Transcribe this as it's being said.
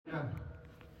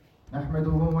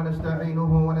نحمده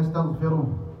ونستعينه ونستغفره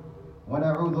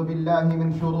ونعوذ بالله من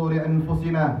شرور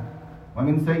أنفسنا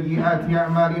ومن سيئات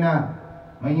أعمالنا.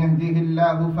 من يهديه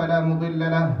الله فلا مضل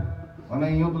له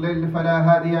ومن يضلل فلا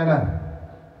هادي له.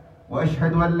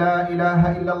 وأشهد أن لا إله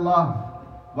إلا الله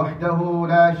وحده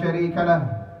لا شريك له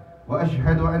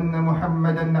وأشهد أن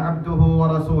محمدا عبده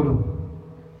ورسوله.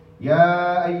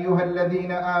 يا أيها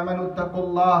الذين آمنوا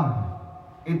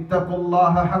اتقوا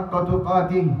الله حق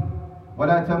تقاته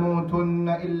ولا تموتن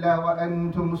إلا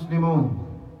وأنتم مسلمون.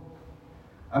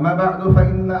 أما بعد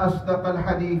فإن أصدق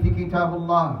الحديث كتاب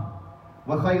الله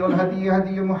وخير الهدي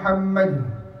هدي محمد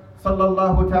صلى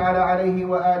الله تعالى عليه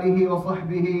وآله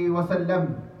وصحبه وسلم.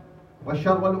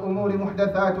 وشر الأمور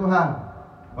محدثاتها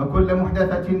وكل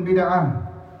محدثة بدعة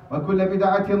وكل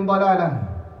بدعة ضلالة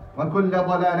وكل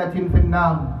ضلالة في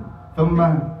النار. ثم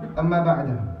أما بعد.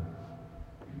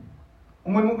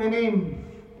 al-Mu'mineen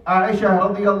Aisha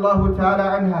radiyallahu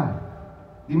ta'ala anha,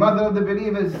 the mother of the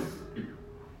believers,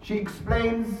 she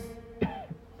explains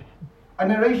a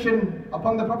narration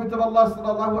upon the Prophet of Allah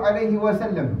sallallahu alayhi wa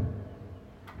sallam,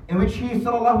 in which he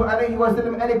sallallahu alayhi wa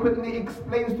sallam eloquently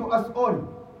explains to us all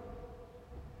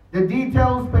the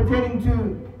details pertaining to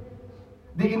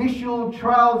the initial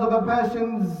trials of a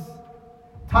person's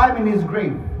time in his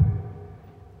grave.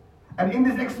 And in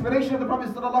this explanation of the Prophet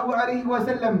sallallahu alayhi wa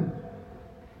sallam,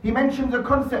 he mentions a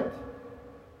concept,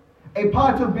 a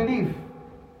part of belief,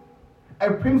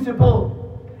 a principle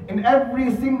in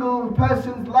every single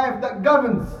person's life that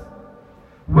governs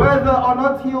whether or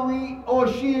not he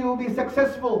or she will be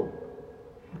successful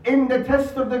in the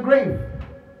test of the grave,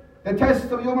 the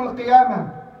test of Yawm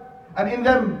al-Qiyamah, and in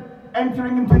them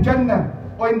entering into Jannah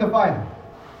or in the fire.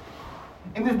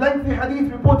 In this lengthy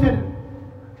hadith reported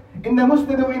in the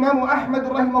Musnad of Imam Ahmad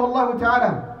rahimahullah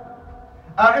ta'ala,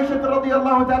 Aisha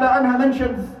radiyallahu ta'ala anha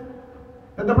mentions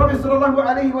that the Prophet sallallahu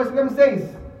alayhi wa sallam says,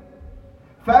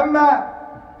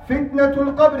 فَأَمَّا فِتْنَةُ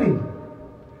الْقَبْرِ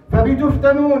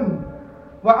فَبِتُفْتَنُونَ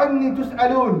وَعَنِّي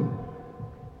تُسْأَلُونَ.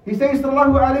 He says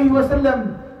sallallahu alayhi wa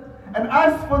sallam, and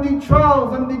as for the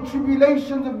trials and the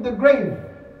tribulations of the grave,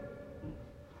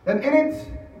 then in it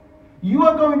you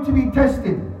are going to be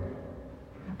tested,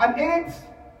 and in it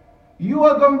you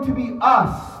are going to be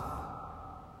asked.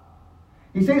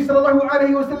 He says sallallahu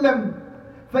alayhi wa sallam,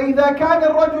 فَإِذَا كَانَ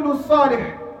الرَّجُلُ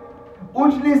الصَّالِحُ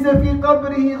أُجْلِسَ فِي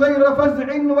قَبْرِهِ غَيْرَ فَزْعٍ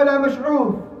وَلَا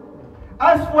مَشْعُوفٍ.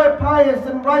 As for a pious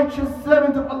and righteous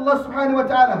servant of Allah subhanahu wa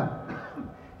ta'ala,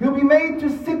 he'll be made to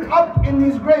sit up in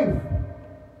his grave,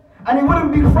 and he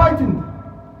wouldn't be frightened,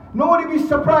 nor would he be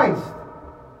surprised.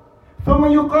 ثُمَّ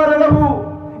يُقَالَ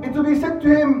لَهُ, it will be said to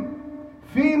him,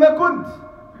 فِيمَ كُنْتَ,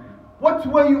 what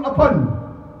were you upon?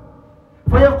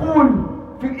 فَيَقُولُ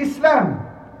في الإسلام.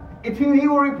 He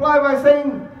will reply by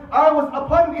saying, I was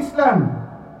upon Islam.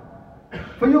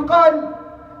 فيقال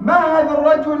ما هذا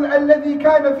الرجل الذي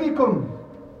كان فيكم.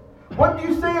 What do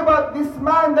you say about this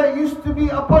man that used to be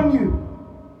upon you?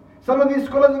 Some of these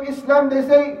scholars of Islam, they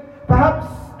say perhaps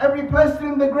every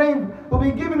person in the grave will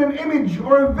be given an image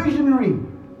or a visionary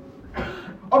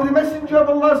of the Messenger of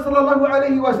Allah sallallahu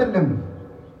alayhi wa sallam.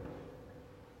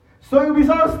 So he was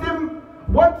asked him,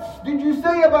 what did you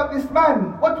say about this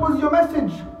man? What was your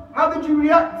message? How did you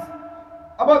react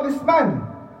about this man?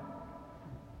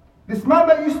 This man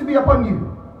that used to be upon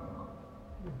you.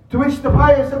 To which the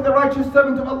pious and the righteous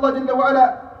servant of Allah Jalla wa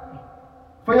Ala,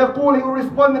 فيقول, he will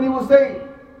respond and he will say,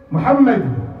 Muhammad,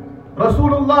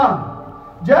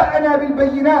 Rasulullah, جاءنا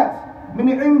بالبينات من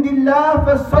عند الله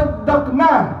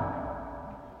فصدقناه.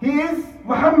 He is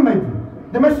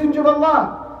Muhammad, the Messenger of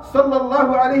Allah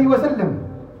sallallahu alayhi wa sallam.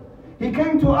 He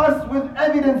came to us with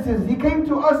evidences. He came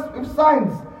to us with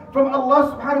signs from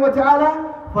Allah subhanahu wa ta'ala.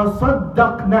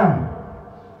 فَصَدَّقْنَا.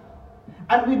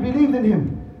 And we believed in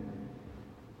him.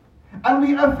 And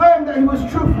we affirmed that he was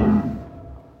truthful.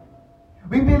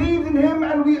 We believed in him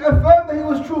and we affirmed that he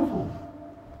was truthful.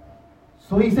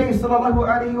 So he says sallallahu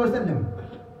alayhi wa sallam.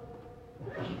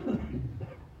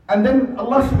 And then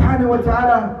Allah subhanahu wa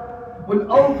ta'ala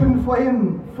will open for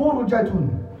him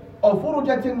furjatun, or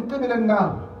furjatin qibla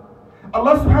an-nar.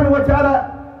 Allah subhanahu wa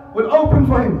ta'ala will open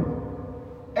for him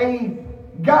a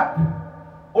gap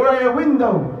or a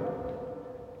window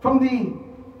from the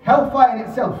hellfire in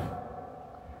itself.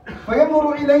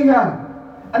 فَيَنْظُرُ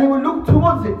إِلَيْهَا, and he will look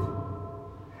towards it,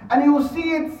 and he will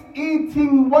see it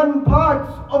eating one part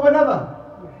of another.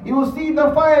 He will see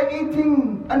the fire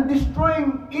eating and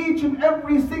destroying each and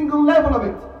every single level of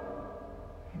it.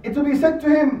 It will be said to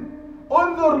him,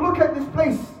 Unzur, look at this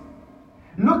place.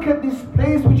 Look at this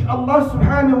place which Allah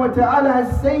subhanahu wa ta'ala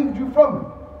has saved you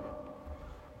from.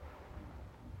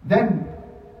 Then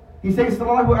he says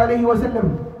sallallahu alayhi wa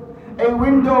sallam, a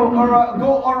window or a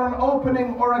door or an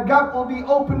opening or a gap will be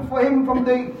opened for him from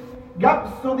the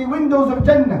gaps or the windows of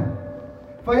Jannah.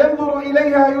 فَيَنْظُرُ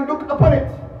إِلَيْهَا, you look upon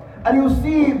it and you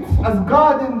see it as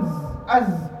gardens, as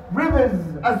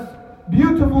rivers, as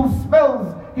beautiful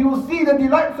smells. He will see the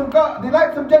delights of God,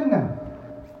 delights of Jannah.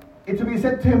 It will be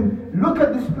said to him, look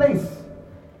at this place.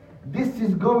 This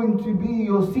is going to be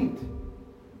your seat.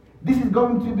 This is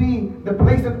going to be the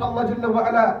place that Allah Jalla wa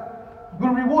Ala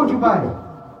will reward you by.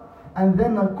 And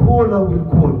then a caller will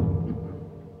call.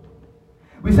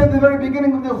 We said at the very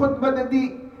beginning of the khutbah that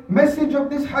the message of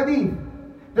this hadith,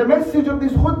 the message of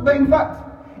this khutbah in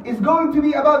fact, is going to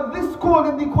be about this call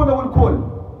that the caller will call.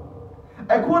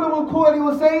 A caller will call, he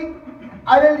will say,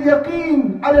 على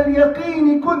اليقين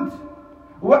كنت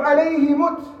وعليه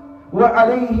مت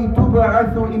وعليه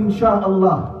تبعث إن شاء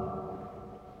الله.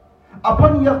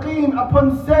 Upon yaqeen,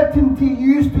 upon certainty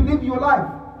you used to live your life.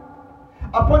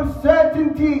 Upon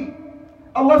certainty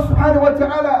Allah subhanahu wa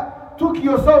ta'ala took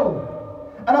your soul.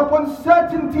 And upon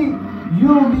certainty you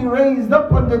will be raised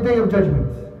up on the day of judgment.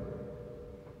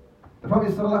 The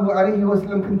Prophet sallallahu alayhi wa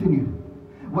sallam continued,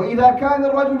 وَإِذَا كَانَ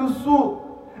الرَّجُلُ السُّوء,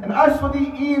 and as for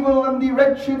the evil and the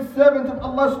wretched servant of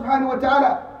Allah subhanahu wa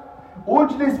ta'ala,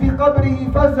 أُجْلِسْ فِي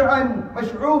قَبْرِهِ فَزْعًا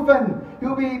مَشْعُوفًا, he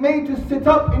will be made to sit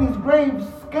up in his grave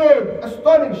scared,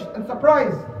 astonished and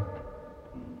surprised.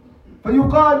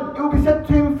 فَيُقَال, it will be said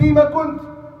to him, فِيمَ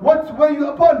كُنْتَ, what were you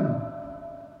upon?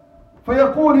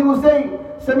 فيقول, he will say,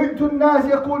 سمعت الناس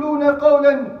يقولون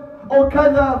قولا أو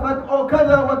كذا أو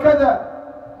كذا وكذا.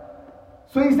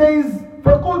 So he says,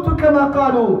 فقلت كما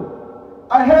قالوا,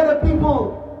 I heard that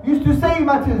people used to say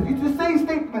matters, used to say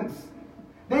statements.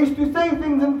 They used to say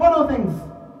things and follow things.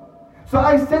 So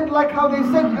I said like how they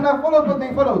said and I followed what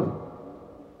they followed.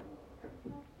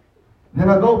 Then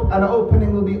an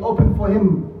opening will be opened for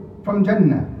him from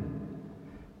Jannah.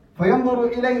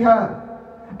 فينظر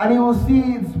إليها, and he will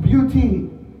see its beauty,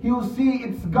 he will see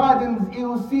its gardens, he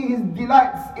will see his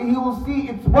delights, he will see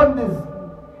its wonders,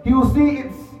 he will see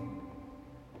its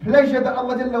pleasure that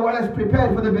Allah Jalla wa Ala has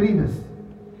prepared for the believers.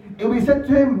 It will be said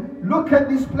to him, look at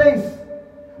this place,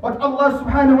 but Allah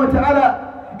subhanahu wa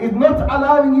ta'ala is not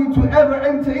allowing you to ever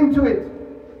enter into it.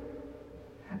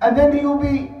 And then he will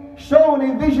be shown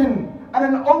a vision and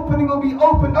an opening will be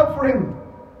opened up for him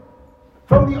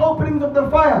from the openings of the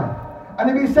fire. And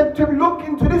it will be said to him, look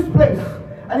into this place.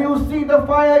 And he will see the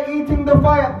fire eating the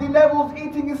fire, the levels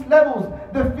eating its levels,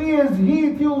 the fierce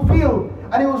heat he will feel.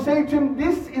 And he will say to him,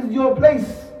 this is your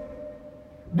place.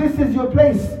 This is your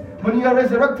place when you are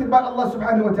resurrected by Allah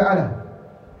subhanahu wa ta'ala.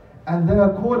 And then a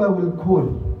caller will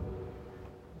call.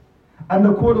 And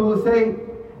the caller will say,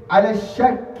 على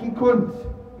الشك كنت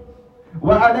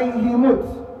وعليه مت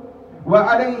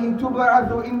وعليه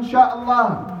تبعث إن شاء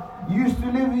الله. You used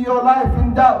to live your life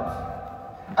in doubt.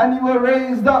 And you were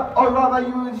raised up, or rather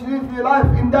you lived your life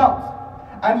in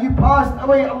doubt. And you passed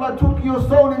away, Allah took your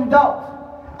soul in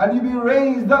doubt. And you be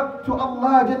raised up to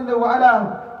Allah Jalla wa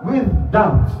Ala with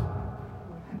doubt.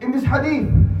 In this hadith,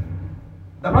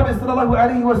 the Prophet sallallahu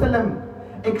alaihi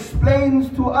wasallam explains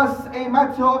to us a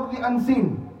matter of the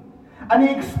unseen. And he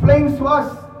explains to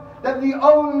us that the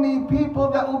only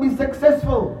people that will be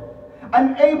successful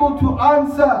and able to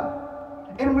answer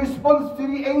in response to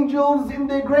the angels in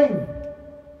their grave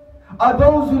are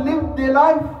those who live their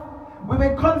life with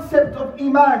a concept of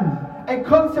iman, a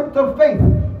concept of faith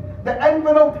that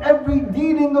enveloped every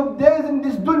dealing of theirs in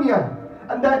this dunya,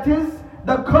 and that is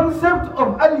the concept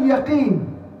of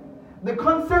al-yaqeen, the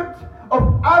concept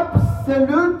of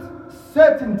absolute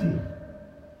certainty.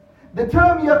 The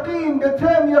term yaqeen,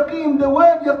 the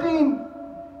word yaqeen,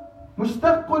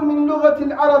 مشتق من لغة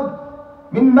العرب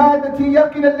من مادة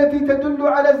يقين التي تدل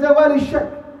على زوال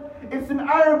الشك. It's an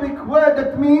Arabic word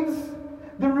that means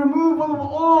the removal of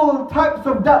all types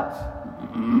of doubt.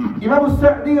 Imam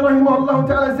al-Sa'di rahimahullah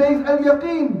ta'ala says,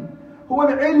 al-yaqeen هو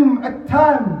العلم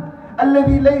التام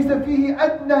الذي ليس فيه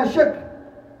أدنى شك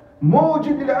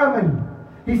موجد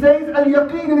العمل. He says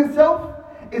al-yaqeen in itself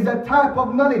is a type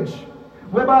of knowledge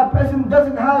whereby a person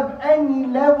doesn't have any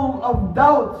level of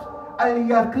doubt.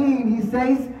 Al-yaqeen, he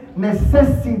says,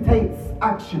 necessitates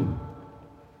action.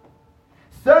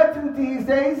 Certainty, he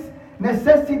says,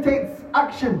 necessitates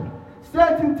action.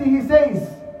 Certainty, he says,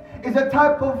 is a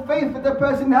type of faith that the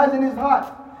person has in his heart,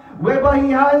 whereby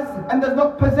he has and does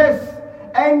not possess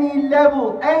any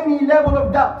level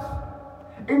of doubt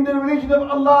in the religion of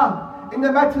Allah, in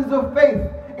the matters of faith,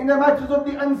 in the matters of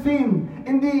the unseen,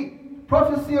 in the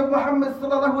prophecy of Muhammad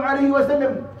sallallahu alaihi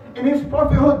wasallam, in his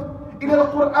prophethood, in the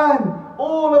Quran.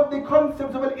 All of the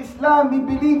concepts of Islam he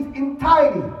believes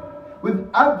entirely with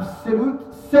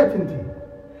absolute certainty.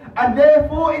 And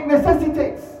therefore it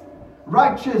necessitates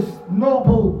righteous,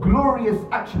 noble, glorious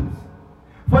actions.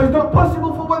 For it's not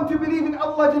possible for one to believe in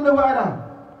Allah Jalla wa Ala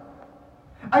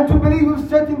and to believe with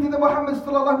certainty that Muhammad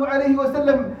sallallahu alayhi wa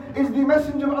sallam is the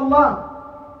messenger of Allah,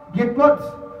 yet not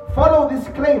follow this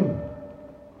claim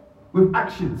with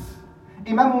actions.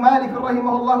 Imam Malik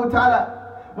rahimahullah ta'ala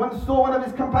once saw one of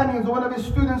his companions, or one of his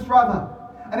students rather,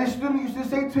 and his student used to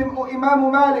say to him, "Oh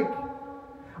Imam Malik,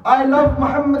 I love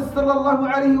Muhammad sallallahu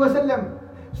alayhi wa sallam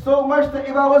so much that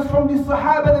if I was from the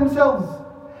Sahaba themselves,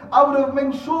 I would have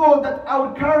made sure that I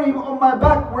would carry him on my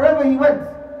back wherever he went.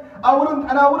 I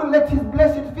wouldn't let his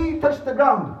blessed feet touch the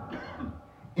ground."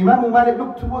 Imam Malik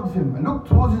looked towards him and looked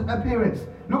towards his appearance,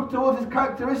 looked towards his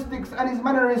characteristics and his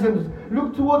mannerisms,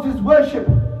 looked towards his worship,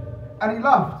 and he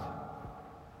laughed.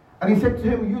 And he said to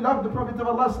him, "You love the Prophet of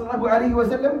Allah sallallahu alaihi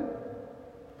wasallam?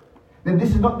 Then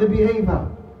this is not the behavior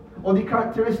or the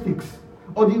characteristics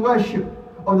or the worship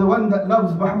of the one that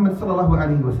loves Muhammad sallallahu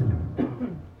alaihi wasallam."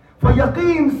 For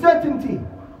yaqeen, certainty,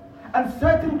 and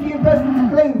certainty in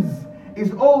person's claims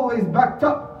is always backed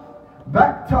up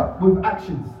with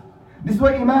actions. This is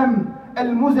what Imam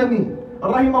al-Muzani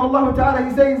rahimahullah ta'ala,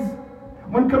 he says,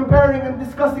 when comparing and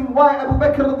discussing why Abu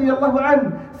Bakr radiyallahu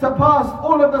anhu surpassed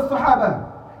all of the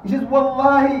Sahaba, he says,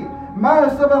 "Wallahi ma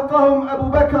sabaqahum Abu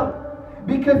Bakr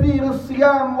bikathir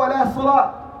al-siyam wa la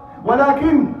salat,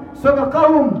 walakin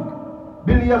sabaqahum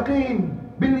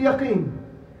bil-yaqeen."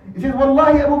 He says,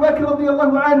 "Wallahi Abu Bakr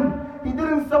radiyallahu anhu, he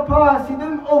didn't surpass, he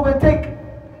didn't overtake,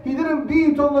 he didn't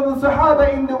beat all of the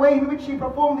Sahaba in the way in which he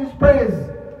performed his prayers,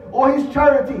 or his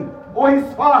charity, or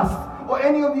his fast, or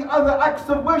any of the other acts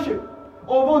of worship.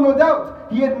 Although no doubt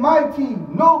he had mighty,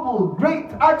 noble,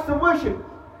 great acts of worship.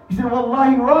 He said,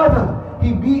 Wallahi, rather,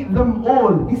 he beat them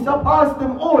all, he surpassed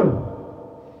them all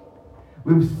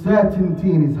with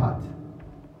certainty in his heart.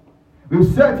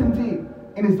 With certainty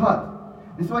in his heart.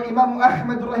 This is why Imam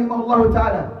Ahmad rahimahullah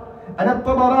ta'ala and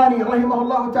At-Tabarani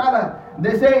rahimahullah ta'ala,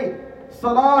 they say,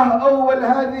 Salah awwal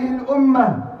hadhihi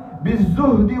al-ummah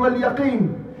bil-zuhdi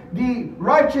wal-yaqeen. The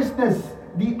righteousness,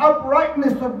 the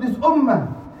uprightness of this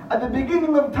ummah at the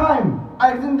beginning of time,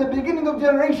 as in the beginning of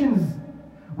generations,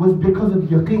 was because of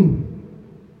yaqeen,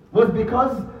 was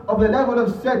because of the level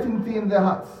of certainty in their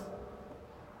hearts.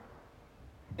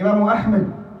 Imam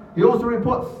Ahmad, he also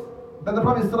reports that the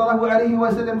Prophet sallallahu alaihi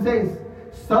wasallam says,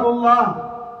 Salullah,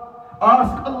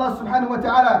 ask Allah subhanahu wa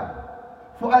ta'ala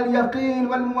for al-yaqeen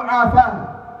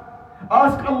wal-mu'afah.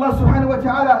 Ask Allah subhanahu wa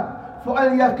ta'ala for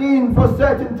al-yaqeen, for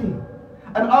certainty,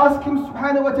 and ask him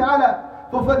subhanahu wa ta'ala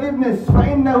for forgiveness.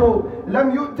 فَإِنَّهُ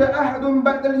لَمْ يُؤْتَ أَحَدٌ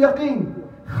بَعْدَ الْيَقِينِ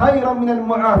خَيْرًا مِنَ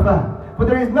الْمُعَافَةِ. For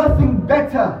there is nothing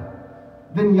better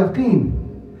than yaqeen.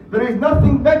 There is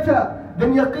nothing better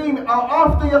than yaqeen, or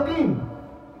after yaqeen,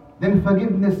 than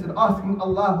forgiveness and asking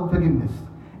Allah for forgiveness.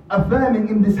 Affirming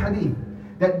in this hadith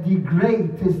that the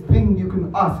greatest thing you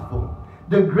can ask for,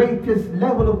 the greatest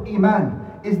level of iman,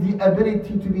 is the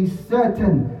ability to be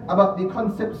certain about the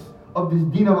concepts of this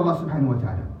deen of Allah subhanahu wa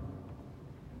ta'ala.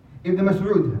 Ibn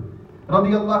Mas'ud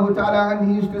radiyallahu ta'ala anhu,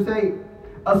 he used to say,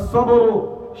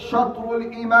 As-sabru shatrul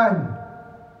iman.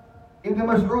 Ibn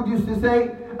Mas'ud used to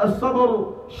say,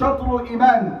 As-sabru shatrul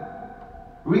iman,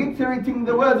 reiterating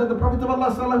the words of the Prophet of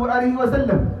Allah sallallahu alayhi wa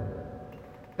sallam,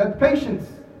 that patience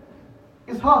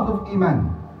is half of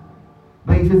iman.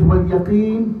 But he says,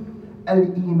 وَالْيَقِينَ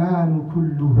الْإِيمَانُ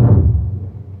كُلُّهُ.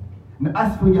 Now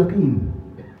as for yaqeen,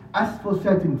 as for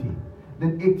certainty,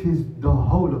 then it is the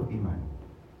whole of iman.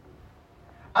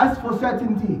 As for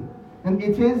certainty, then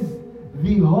it is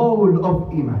the whole of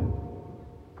iman.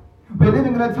 We're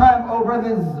living in a time, oh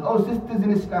brothers, oh sisters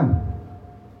in Islam,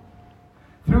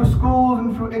 through schools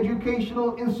and through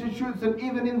educational institutes and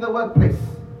even in the workplace,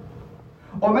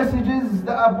 or messages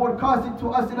that are broadcasted to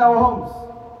us in our homes,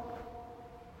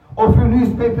 or through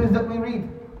newspapers that we read.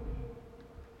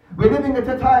 We're living at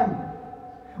a time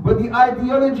where the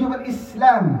ideology of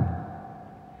Islam,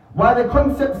 where the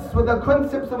concepts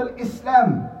of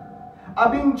Islam are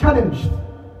being challenged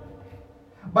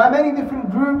by many different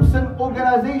groups and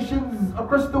organizations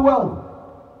across the world.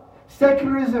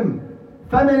 Secularism,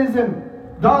 feminism,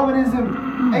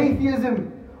 Darwinism,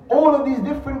 atheism, all of these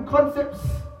different concepts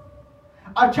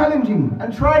are challenging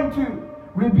and trying to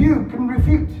rebuke and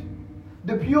refute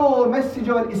the pure message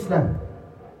of Islam.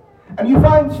 And you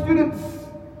find students,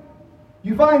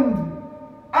 you find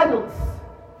adults,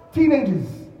 teenagers,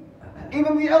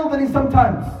 even the elderly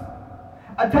sometimes,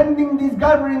 attending these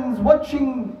gatherings,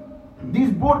 watching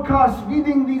these broadcasts,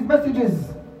 reading these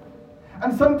messages,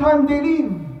 and sometimes they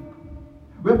leave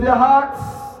with their hearts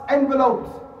enveloped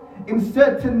in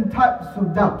certain types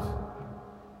of doubt.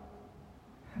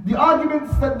 The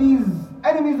arguments that these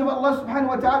enemies of Allah subhanahu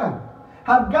wa ta'ala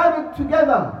have gathered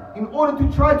together in order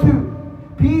to try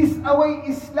to piece away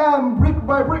Islam brick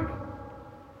by brick,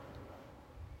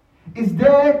 is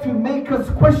there to make us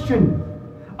question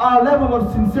our level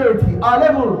of sincerity, our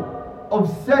level of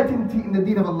certainty in the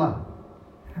deen of Allah.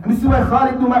 And this is why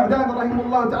Khalid ibn Ma'dan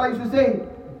rahimahullah ta'ala used to say,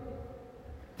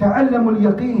 تعلموا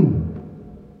اليقين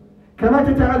كما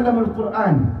تتعلموا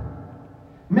القرآن.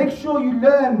 Make sure you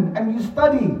learn and you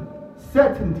study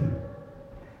certainty,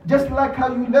 just like how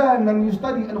you learn and you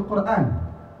study Al-Quran.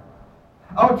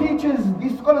 Our teachers,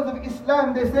 these scholars of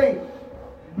Islam, they say,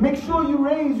 make sure you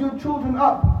raise your children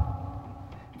up,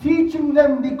 teaching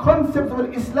them the concepts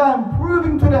of Islam,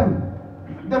 proving to them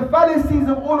the fallacies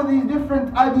of all of these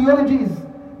different ideologies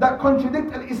that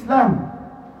contradict Islam.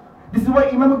 This is why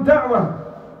Imam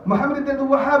al-Da'wah, Muhammad ibn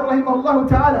al-Wahhab rahimahullah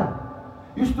ta'ala,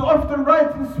 used to often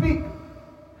write and speak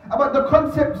about the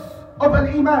concepts of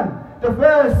Al-Iman. The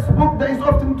first book that is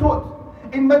often taught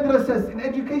in madrasas, in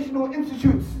educational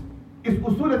institutes, is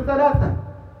Usul al-Thalatha,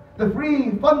 the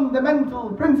three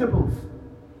fundamental principles.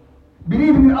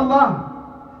 Believing in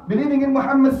Allah, believing in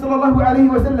Muhammad sallallahu alayhi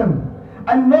wa sallam,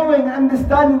 and knowing and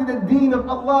understanding that the deen of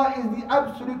Allah is the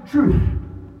absolute truth.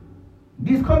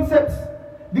 These concepts,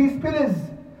 these pillars,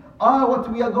 are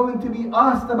what we are going to be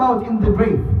asked about in the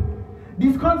grave.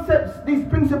 These concepts, these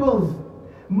principles,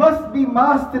 must be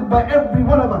mastered by every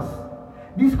one of us.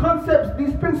 These concepts,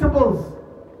 these principles,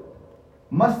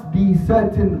 must be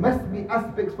certain, must be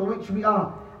aspects for which we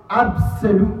are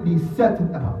absolutely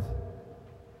certain about.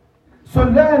 So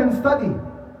learn and study.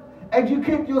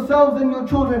 Educate yourselves and your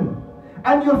children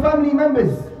and your family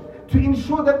members to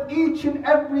ensure that each and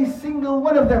every single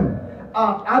one of them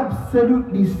are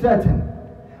absolutely certain,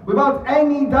 without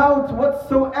any doubt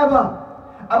whatsoever,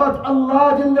 about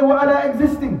Allah Jalla wa Ala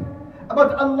existing,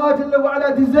 about Allah Jalla wa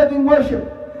Ala deserving worship,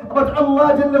 about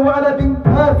Allah Jalla wa Ala being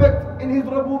perfect in His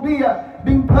Rububiyyah,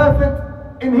 being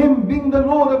perfect in Him being the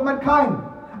Lord of mankind,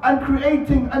 and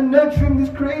creating and nurturing this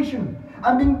creation,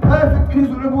 and being perfect in His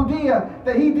Ubudiyyah,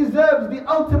 that He deserves the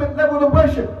ultimate level of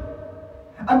worship,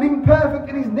 and being perfect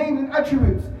in His names and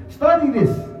attributes. Study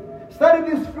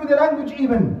this through the language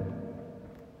even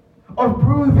of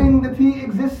proving that He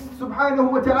exists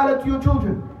subhanahu wa ta'ala to your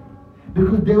children,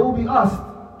 because they will be asked,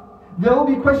 they will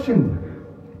be questioned,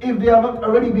 if they are not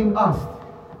already being asked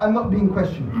and not being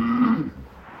questioned.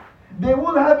 They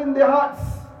will have in their hearts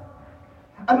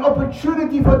an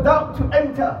opportunity for doubt to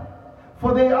enter,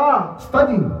 for they are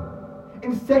studying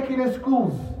in secular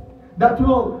schools that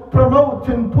will promote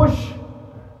and push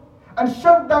and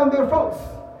shove down their throats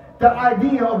the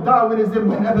idea of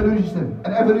Darwinism and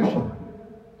evolution.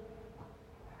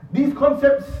 These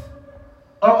concepts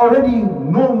are already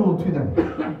normal to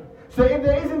them. So if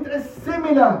there isn't a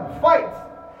similar fight,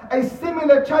 a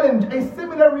similar challenge, a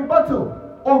similar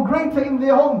rebuttal, or greater in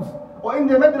their homes or in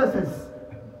their madrasas,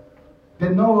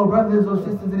 then no, brothers or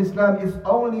sisters in Islam, it's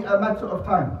only a matter of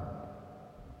time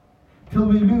till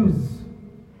we lose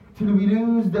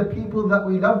the people that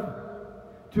we love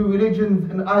to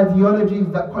religions and ideologies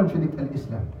that contradict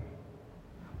Islam.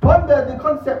 Ponder the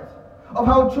concept of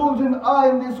how children are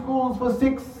in their schools for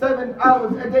 6-7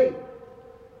 hours a day.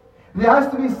 There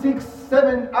has to be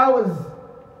 6-7 hours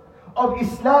of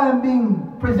Islam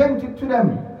being presented to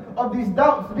them, of these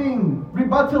doubts being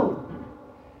rebutted,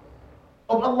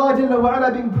 of Allah Jalla wa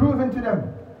Ala being proven to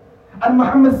them, and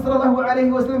Muhammad sallallahu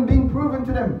alayhi wa sallam being proven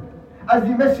to them as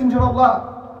the messenger of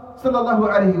Allah sallallahu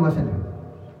alayhi wa sallam.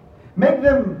 Make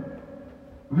them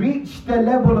reach the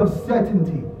level of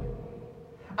certainty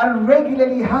and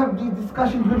regularly have these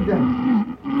discussions with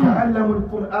them. تعلموا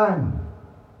القرآن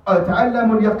أو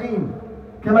تعلموا اليقين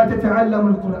كما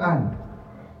تتعلموا القرآن.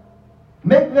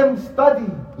 Make them study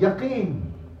yaqeen.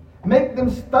 Make them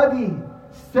study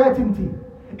certainty.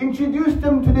 Introduce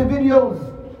them to the videos,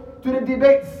 to the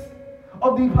debates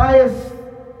of the pious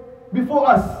before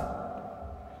us,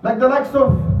 like the likes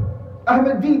of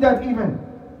Ahmed Deedat even,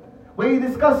 where he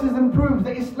discusses and proves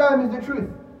that Islam is the truth,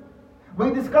 where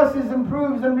he discusses and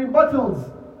proves and rebuttals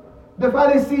the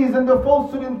fallacies and the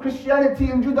falsehood in Christianity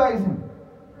and Judaism.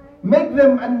 Make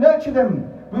them and nurture them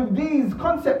with these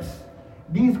concepts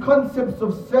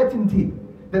of certainty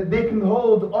that they can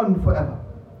hold on forever.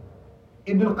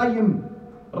 Ibn al-Qayyim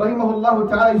rahimahullah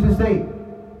ta'ala used to say,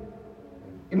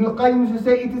 Ibn al-Qayyim used to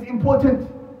say, it is important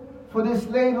for the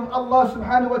slave of Allah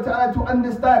subhanahu wa ta'ala to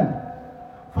understand,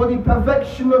 for the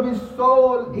perfection of his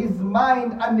soul, his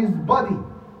mind and his body,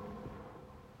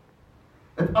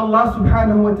 that Allah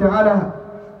subhanahu wa ta'ala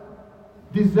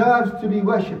deserves to be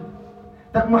worshipped,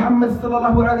 that Muhammad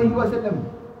sallallahu alayhi wa sallam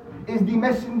is the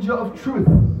messenger of truth,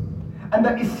 and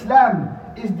that Islam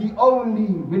is the only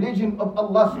religion of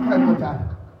Allah subhanahu wa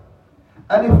ta'ala.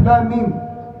 Alif Lam Mim.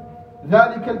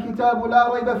 ذَلِكَ الْكِتَابُ لَا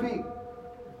رَيْبَ فِيهِ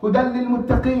هُدًى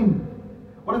لِلْمُتَّقِينَ.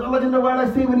 What does Allah Jalla wa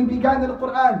Ala say when He began the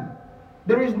Quran?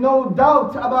 There is no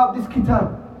doubt about this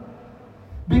kitab.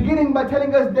 Beginning by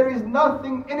telling us there is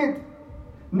nothing in it.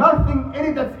 Nothing in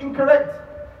it that's incorrect.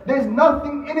 There is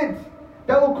nothing in it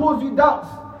that will cause you doubts.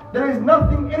 There is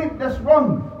nothing in it that's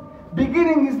wrong.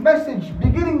 Beginning His message,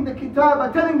 beginning the kitab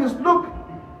by telling us, look,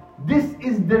 this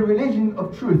is the religion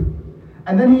of truth.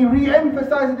 And then He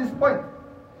re-emphasizes this point,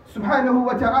 subhanahu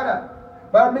wa ta'ala,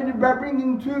 by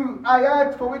bringing two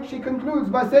ayat for which He concludes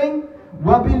by saying,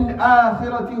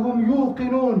 وَبِالْآخِرَةِ هُمْ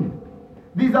يُوقِنُونَ.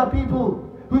 These are people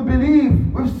who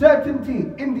believe with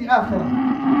certainty in the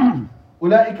akhirah.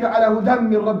 أُولَٰئِكَ عَلَى هُدًى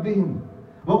مِّن رَبِّهِمْ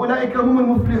وَأُولَٰئِكَ هُمُ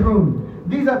الْمُفْلِحُونَ.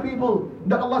 These are people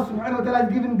that Allah subhanahu wa ta'ala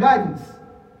has given guidance.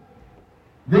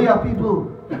 They are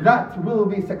people that will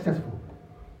be successful.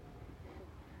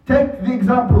 Take the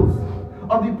examples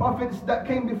of the prophets that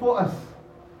came before us,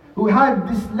 who had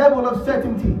this level of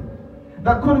certainty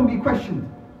that couldn't be questioned.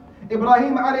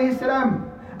 Ibrahim alayhi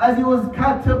salam, as he was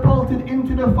catapulted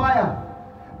into the fire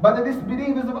by the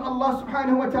disbelievers of Allah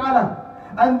subhanahu wa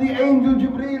ta'ala, and the angel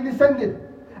Jibreel descended,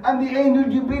 and the angel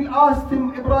Jibreel asked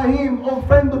him, Ibrahim, O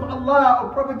friend of Allah, O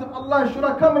prophet of Allah, should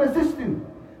I come and assist you?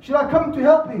 Should I come to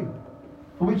help you?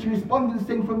 For which he responded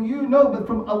saying, from you, no, but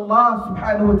from Allah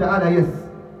subhanahu wa ta'ala, yes.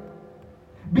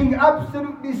 Being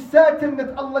absolutely certain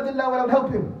that Allah Jalla wa Ala will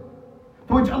help him.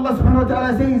 For which Allah subhanahu wa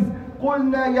ta'ala says,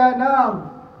 قُلْنَا يَا نَارُ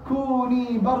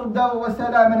كُونِي بَرْدًا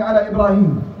وَسَلَامًا عَلَى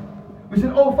إِبْرَاهِيمَ. We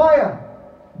said, O fire,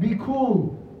 be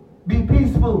cool, be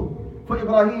peaceful for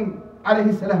Ibrahim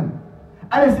alayhi salam.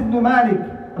 Anas ibn Malik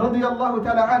radiyallahu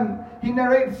ta'ala an, he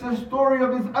narrates the story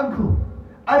of his uncle,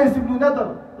 Anas ibn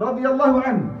Nadr radiyallahu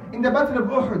an, in the battle of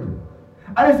Uhud.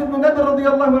 Anas ibn Nadr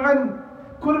radiyallahu an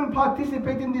couldn't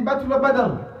participate in the battle of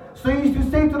Badr. So he used to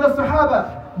say to the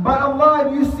Sahaba, by Allah,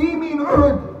 if you see me in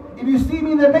Uhud, if you see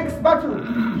me in the next battle,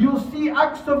 you'll see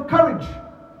acts of courage.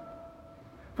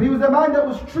 For he was a man that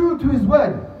was true to his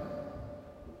word.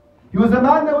 He was a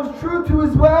man that was true to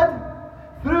his word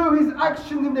through his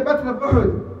actions in the battle of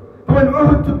Uhud. But when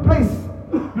Uhud took place,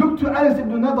 look to Anas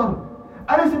ibn Nadr.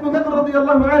 Anas ibn Nadr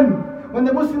radiyallahu anhu, when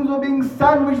the Muslims were being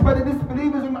sandwiched by the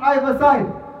disbelievers on either side,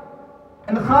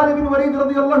 and Khalid bin Walid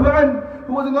radiyallahu anhu,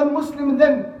 who was a non-Muslim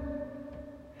then,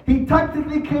 he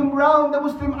tactically came round the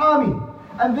Muslim army,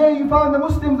 and there you found the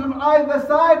Muslims on either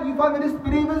side, you found the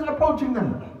disbelievers approaching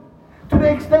them, to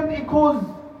the extent it caused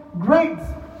great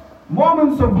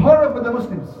moments of horror for the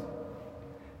Muslims.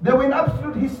 They were in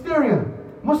absolute hysteria.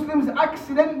 Muslims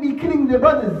accidentally killing their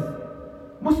brothers,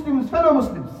 Muslims, fellow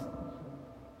Muslims.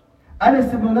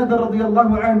 Anas ibn Nadr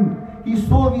radiyallahu anhu, he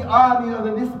saw the army of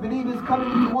the disbelievers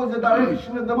coming towards the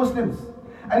direction of the Muslims,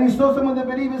 and he saw some of the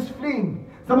believers fleeing.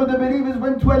 Some of the believers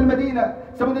went to Madinah.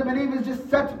 Some of the believers just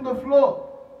sat on the floor,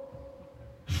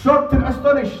 shocked and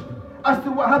astonished as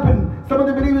to what happened. Some of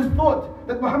the believers thought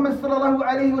that Muhammad sallallahu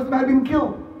alayhi wa sallam had been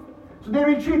killed, so they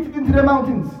retreated into the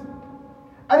mountains.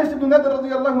 Anas ibn Nadr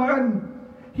radiyallahu anhu,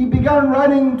 he began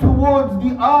running towards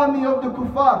the army of the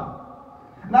kuffar.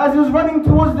 And as he was running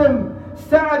towards them,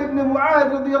 Sa'ad ibn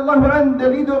Mu'adh radiyallahu anhu, the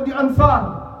leader of the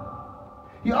Ansar,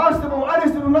 he asked him, "Oh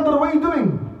Anas ibn Nadr, what are you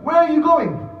doing? Where are you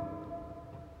going?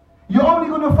 You're only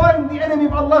going to find the enemy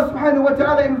of Allah subhanahu wa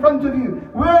ta'ala in front of you.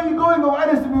 Where are you going, O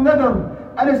Anas ibn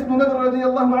Nadr?" Anas ibn Nadr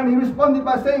radiyallahu anhu, he responded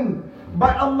by saying,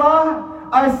 "By Allah,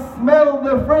 I smell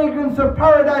the fragrance of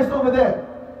paradise over there.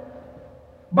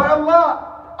 By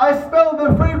Allah, I smell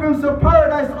the fragrance of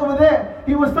paradise over there."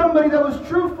 He was somebody that was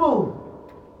truthful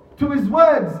to his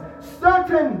words,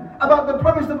 certain about the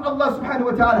promise of Allah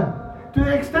subhanahu wa ta'ala, to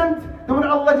the extent that when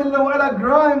Allah Jalla wa Ala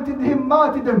granted him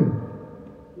martyrdom,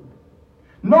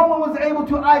 no one was able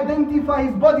to identify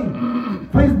his body,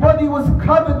 for his body was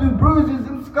covered with bruises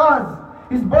and scars.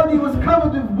 His body was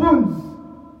covered with wounds,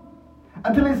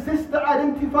 until his sister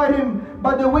identified him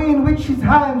by the way in which his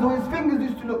hands or his fingers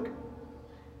used to look.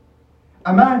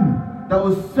 A man that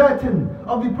was certain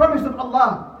of the promise of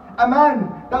Allah, a man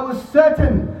that was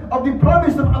certain of the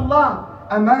promise of Allah,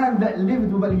 a man that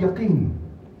lived with al-Yaqeen.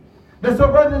 So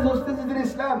brothers or sisters in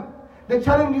Islam, the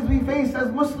challenges we face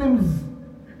as Muslims,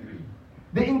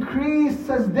 they increase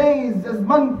as days, as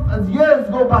months, as years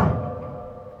go by.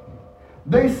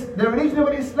 The religion of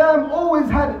Islam always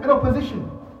had an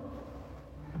opposition.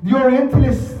 The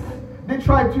Orientalists, they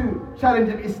tried to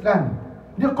challenge Islam.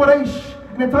 The Quraysh,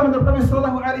 in the time of the Prophet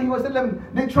ﷺ,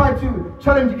 they tried to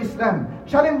challenge Islam.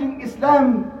 Challenging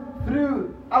Islam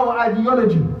through our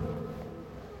ideology.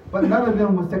 But none of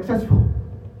them was successful.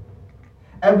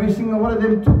 Every single one of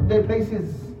them took their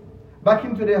places back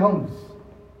into their homes.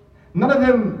 None of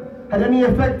them had any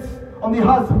effect on the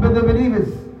hearts of the believers?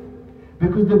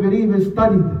 Because the believers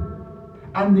studied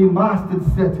and they mastered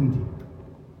certainty.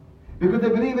 Because the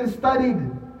believers studied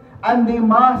and they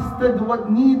mastered what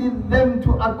needed them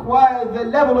to acquire the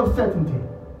level of certainty.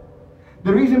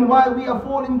 The reason why we are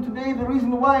falling today, the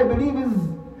reason why believers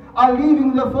are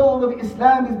leaving the fold of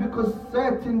Islam is because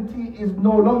certainty is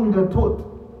no longer taught.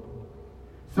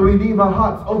 So we leave our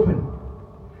hearts open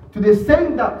to the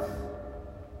same doubts,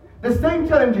 the same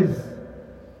challenges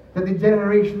that the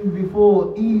generations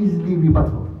before easily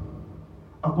rebutted.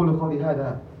 أقول قولي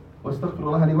هذا واستغفر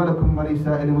الله لي ولكم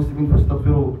ولسائر المسلمين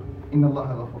فاستغفروه إن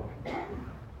الله غفور.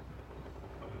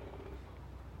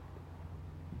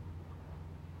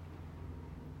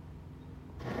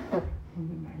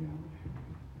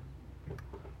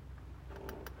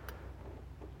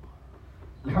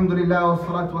 الحمد لله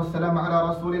والصلاة والسلام على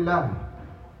رسول الله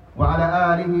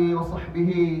وعلى آله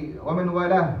وصحبه ومن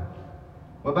والاه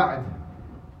وبعد.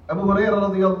 Abu Hurairah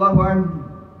radiyallahu anhu,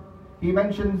 he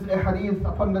mentions a hadith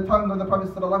upon the tongue of the Prophet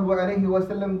sallallahu alaihi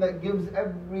wasallam that gives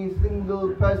every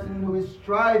single person who is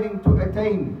striving to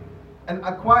attain and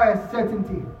acquire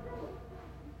certainty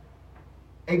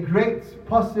a great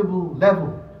possible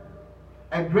level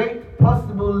of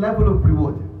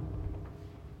reward.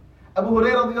 Abu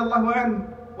Hurairah radiyallahu anhu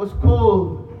was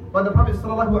called by the Prophet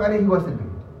sallallahu alaihi wasallam.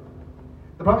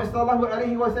 The Prophet sallallahu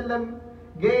alaihi wasallam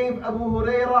gave Abu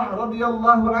Hurairah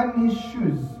radiyallahu anhu his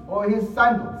shoes or his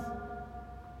sandals.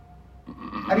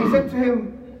 And he said to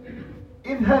him,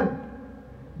 "Idhab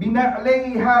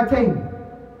bina'lay hatayn."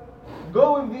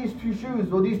 Go with these two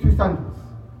shoes or these two sandals.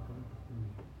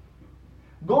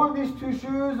 Go with these two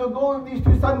shoes or go with these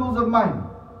two sandals of mine.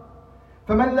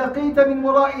 فَمَنْ لَقِيتَ مِنْ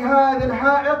وَرَاءِ هَذَا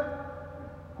الْحَائِطِ.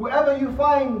 Whoever you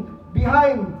find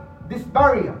behind this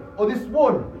barrier or this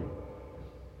wall,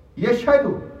 يشهد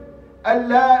أن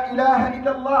لا إله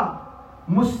إلا الله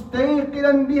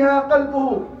مستيقنا بها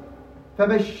قلبه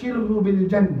فبشره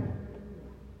بالجنة.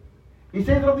 He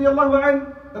said رضي الله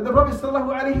عنه that the Prophet صلى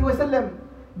الله عليه وسلم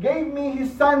gave me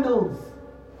his sandals,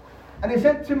 and he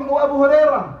said to him, "O Abu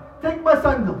Hurairah, take my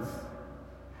sandals,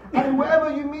 and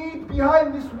whoever you meet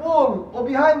behind this wall or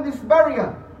behind this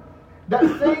barrier that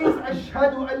says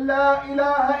ashhadu an la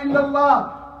ilaha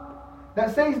illallah,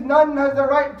 that says none has the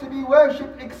right to be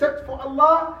worshipped except for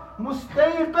Allah,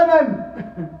 mustayqinan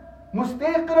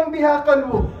biha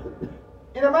qalbuh,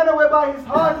 in a manner whereby his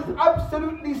heart is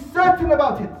absolutely certain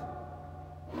about it,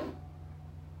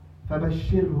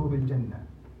 فَبَشِّرْهُ بِالْجَنَّةِ,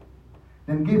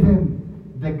 then give him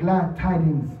the glad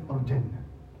tidings of Jannah.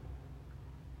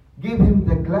 Give him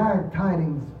the glad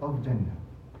tidings of Jannah."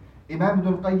 Imam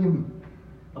Ibn al-Qayyim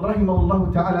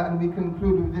rahimahullah ta'ala, and we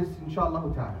conclude with this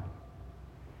inshallah ta'ala.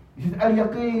 He says,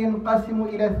 "Al-Yaqeen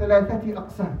qasimu ila thalathati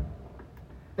aqsam."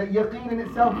 That Yaqeen in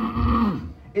itself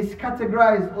is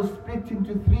categorized or split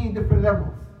into three different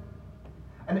levels.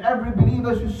 And every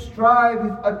believer should strive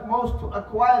his utmost to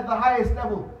acquire the highest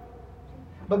level.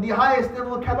 But the highest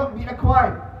level cannot be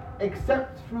acquired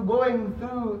except through going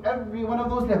through every one of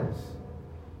those levels.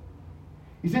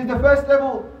 He says the first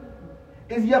level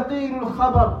is Yaqeen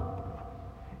al-Khabar,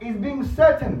 is being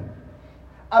certain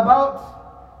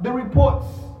about the reports,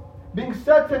 being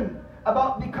certain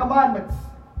about the commandments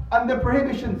and the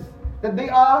prohibitions, that they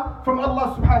are from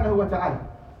Allah subhanahu wa ta'ala.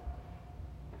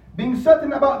 Being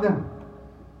certain about them,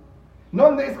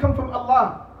 knowing that it's come from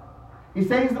Allah. He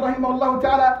says rahimahullah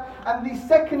ta'ala, and the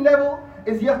second level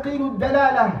is Yaqeen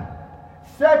al-Dalalah,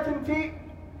 certainty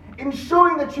in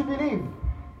showing that you believe,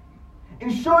 in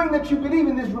showing that you believe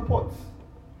in these reports.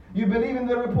 You believe in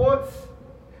the reports.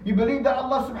 You believe that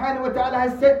Allah subhanahu wa ta'ala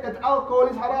has said that alcohol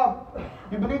is haram.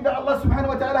 You believe that Allah subhanahu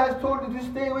wa ta'ala has told you to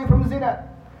stay away from zina.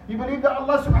 You believe that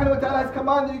Allah subhanahu wa ta'ala has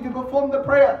commanded you to perform the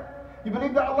prayer. You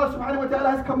believe that Allah subhanahu wa ta'ala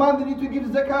has commanded you to give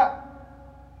zakah.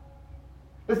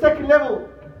 The second level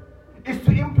is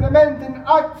to implement and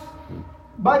act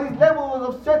by these levels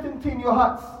of certainty in your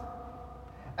hearts.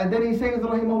 And then he says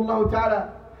rahimahullah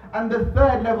ta'ala, and the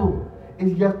third level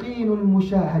is yaqeenul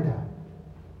mushahada.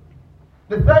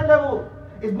 The third level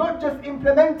is not just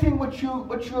implementing what you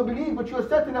believe, what you are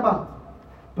certain about,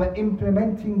 but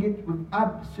implementing it with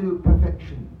absolute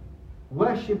perfection.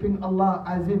 Worshipping Allah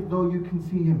as if though you can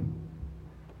see Him.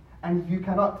 And if you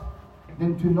cannot,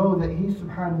 then to know that He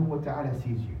subhanahu wa ta'ala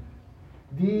sees you.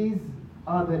 These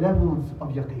are the levels of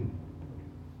yaqeen.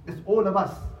 It's all of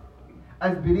us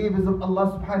as believers of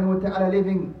Allah subhanahu wa ta'ala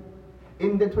living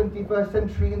in the 21st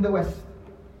century in the West.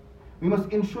 We must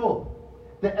ensure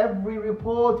that every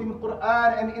report in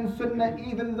Quran and in Sunnah,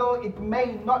 even though it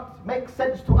may not make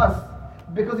sense to us,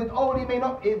 because it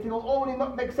will only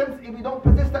not make sense if we don't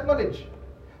possess that knowledge.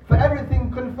 For everything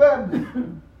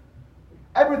confirmed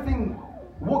Everything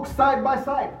walks side by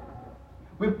side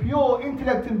with pure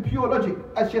intellect and pure logic,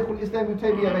 as Shaykh al-Islam Ibn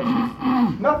Taymiyyah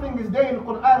mentions. Nothing is there in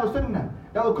Quran or Sunnah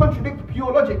that will contradict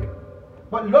pure logic.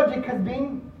 But logic has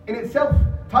been in itself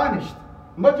tarnished.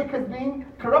 Logic has been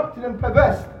corrupted and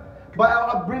perverse by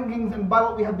our upbringings and by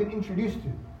what we have been introduced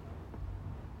to.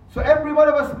 So every one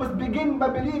of us must begin by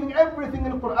believing everything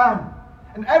in the Quran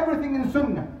and everything in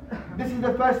Sunnah. This is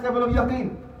the first level of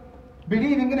Yaqeen.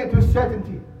 Believing in it with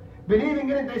certainty. Believing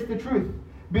in it that it's the truth.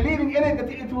 Believing in it that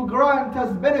it will grant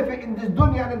us benefit in this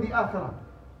dunya and in the akhirah.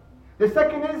 The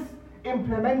second is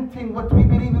implementing what we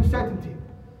believe with certainty.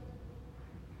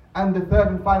 And the third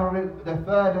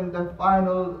and the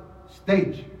final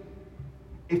stage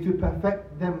is to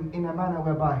perfect them in a manner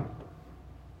whereby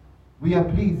we are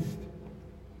pleased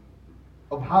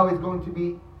of how it's going to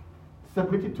be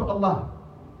submitted to Allah,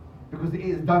 because it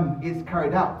is done, it is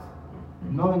carried out,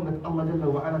 knowing that Allah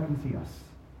Jalla wa Ala can see us.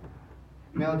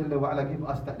 May Allah Jalla wa Ala give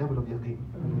us that level of yaqeen.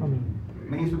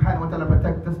 May He subhanahu wa ta'ala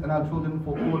protect us and our children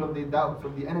for all of the doubts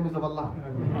of the enemies of Allah. May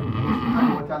He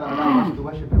subhanahu wa ta'ala allow us to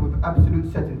worship Him with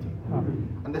absolute certainty,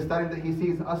 understanding that He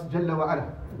sees us Jalla wa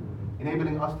Ala,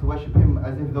 enabling us to worship Him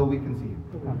as if though we can see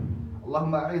Him.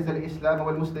 اللهم أعز الإسلام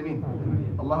والمسلمين،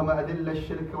 اللهم أذل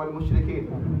الشرك والمشركين،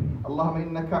 اللهم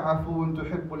إنك عفو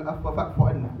تحب العفو فاعف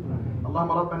عنا،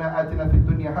 اللهم ربنا آتنا في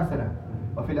الدنيا حسنة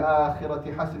وفي الآخرة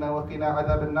حسنة وقنا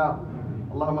عذاب النار.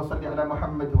 اللهم صل على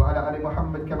محمد وعلى آل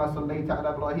محمد كما صليت على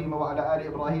إبراهيم وعلى آل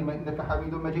إبراهيم إنك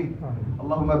حميد مجيد.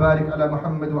 اللهم بارك على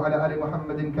محمد وعلى آل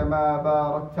محمد كما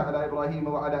باركت على إبراهيم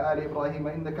وعلى آل إبراهيم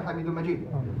إنك حميد مجيد.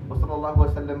 وصلى الله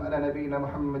وسلم على نبينا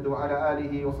محمد وعلى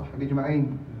آله وصحبه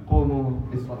أجمعين. قوموا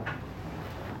بالصلاة.